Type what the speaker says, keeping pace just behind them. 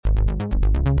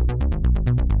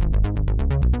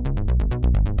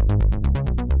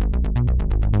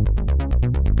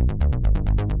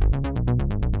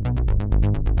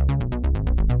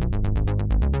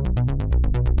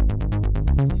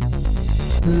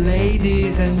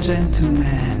Ladies and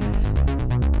gentlemen,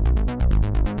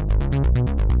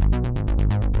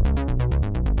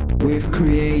 we've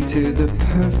created the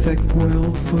perfect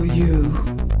world for you.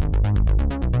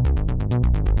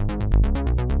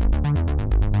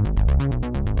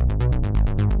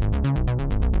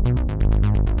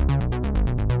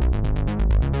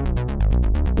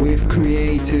 We've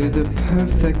created the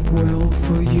perfect world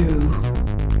for you.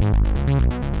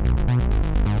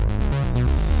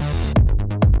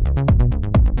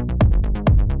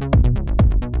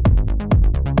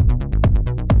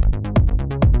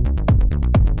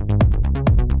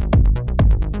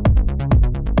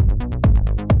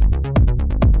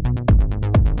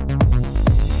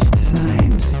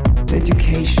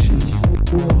 Education,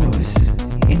 wars,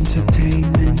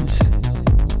 entertainment,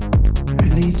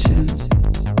 religion,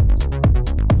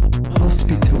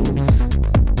 hospitals,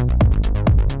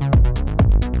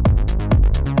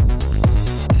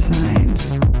 science,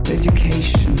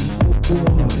 education,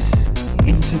 wars,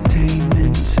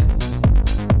 entertainment,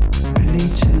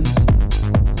 religion,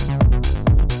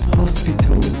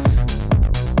 hospitals.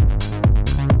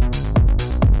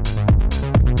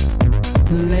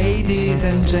 Ladies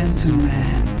and gentlemen,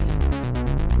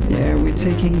 yeah, we're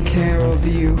taking care of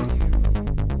you.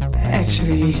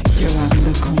 Actually, you're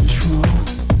under control.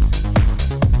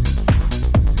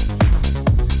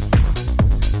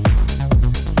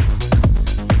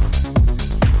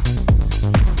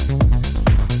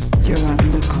 You're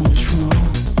under control.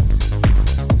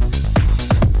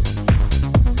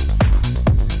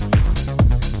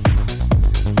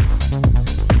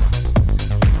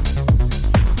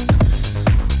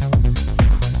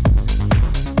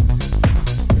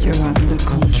 You're under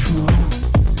control.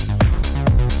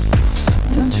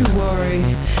 Don't you worry,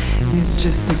 it's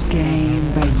just a game,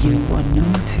 but you won't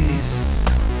notice.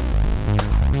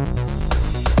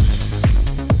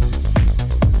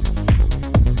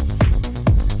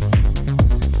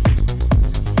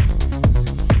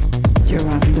 You're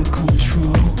under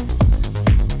control.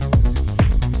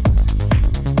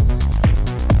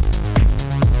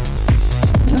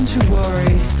 Don't you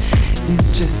worry, it's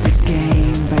just a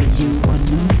game, but you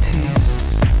won't notice.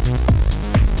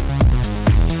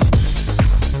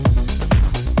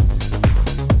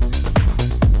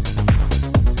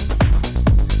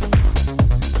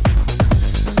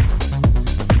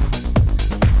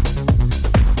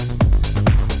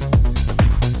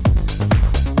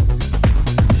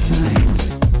 Science,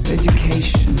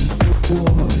 education,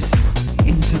 wars,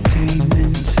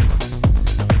 entertainment,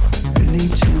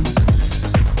 religion,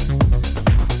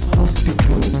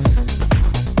 hospitals.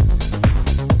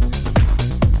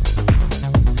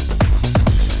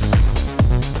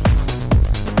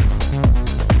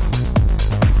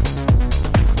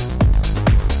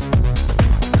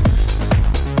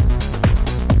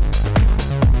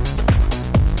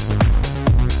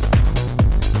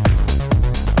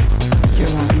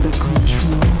 You're under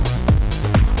control.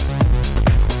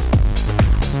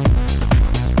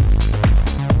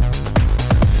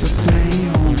 So play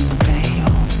on, play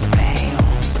on, play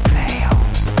on, play on.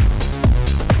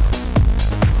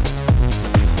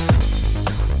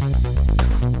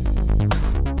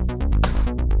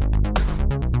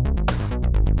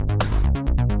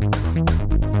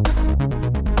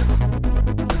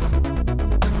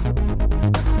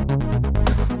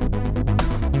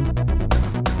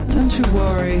 Don't you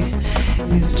worry,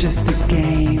 it's just a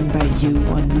game, but you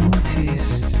won't notice.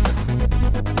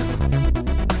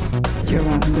 You're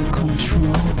under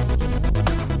control.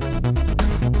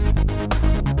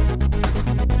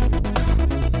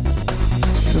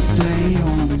 So play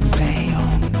on, play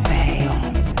on, play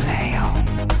on, play on.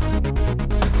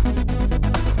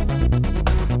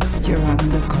 You're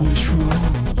under control.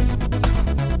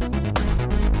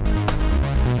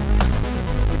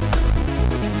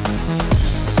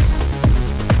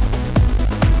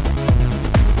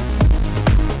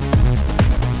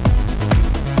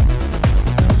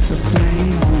 So play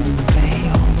on, play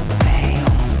on, play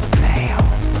on, play on.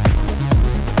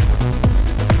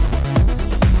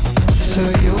 So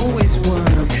you always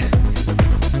work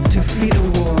to flee the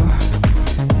war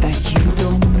that you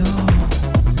don't know.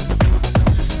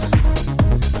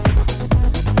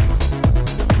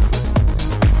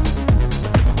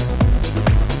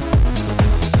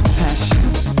 Passion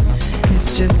is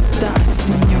just dust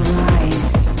in your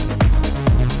eyes.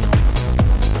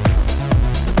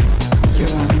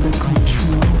 You're under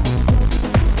control.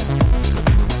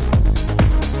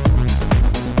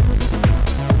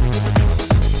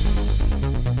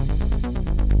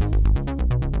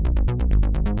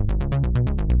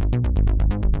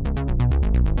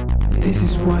 This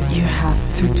is what you have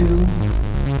to do.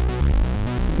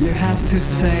 You have to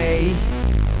say,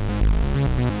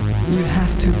 you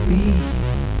have to be,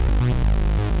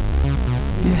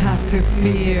 you have to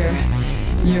fear,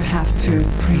 you have to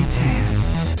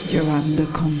pretend you're under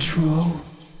control.